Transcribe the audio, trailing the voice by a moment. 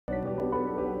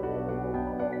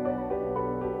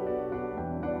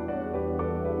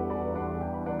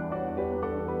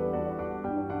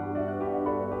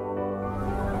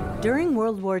During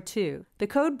World War II, the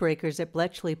code breakers at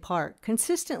Bletchley Park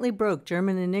consistently broke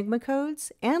German Enigma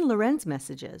codes and Lorenz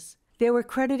messages. They were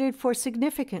credited for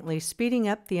significantly speeding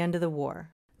up the end of the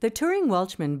war. The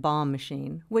Turing-Welchman bombe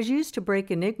machine was used to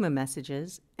break Enigma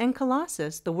messages, and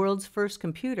Colossus, the world's first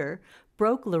computer,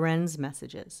 broke Lorenz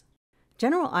messages.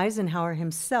 General Eisenhower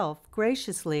himself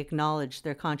graciously acknowledged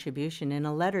their contribution in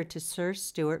a letter to Sir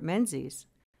Stuart Menzies.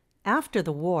 After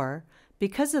the war,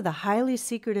 because of the highly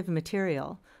secretive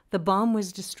material, the bombe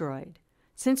was destroyed.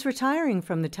 Since retiring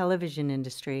from the television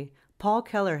industry, Paul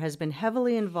Keller has been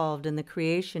heavily involved in the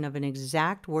creation of an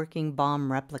exact working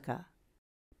bombe replica.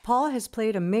 Paul has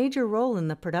played a major role in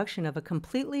the production of a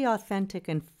completely authentic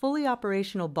and fully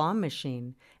operational bombe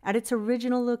machine at its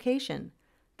original location,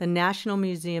 the National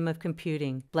Museum of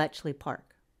Computing, Bletchley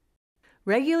Park.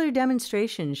 Regular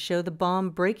demonstrations show the bombe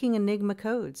breaking Enigma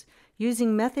codes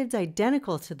using methods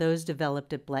identical to those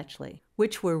developed at Bletchley,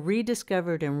 which were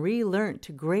rediscovered and relearnt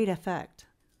to great effect.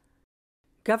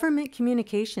 Government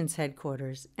communications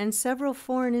headquarters and several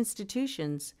foreign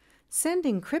institutions send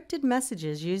encrypted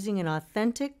messages using an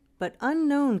authentic but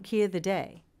unknown key of the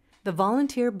day. The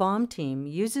volunteer bombe team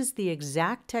uses the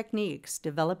exact techniques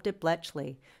developed at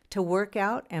Bletchley to work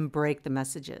out and break the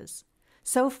messages.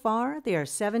 So far, they are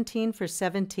 17 for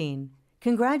 17.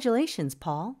 Congratulations,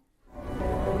 Paul!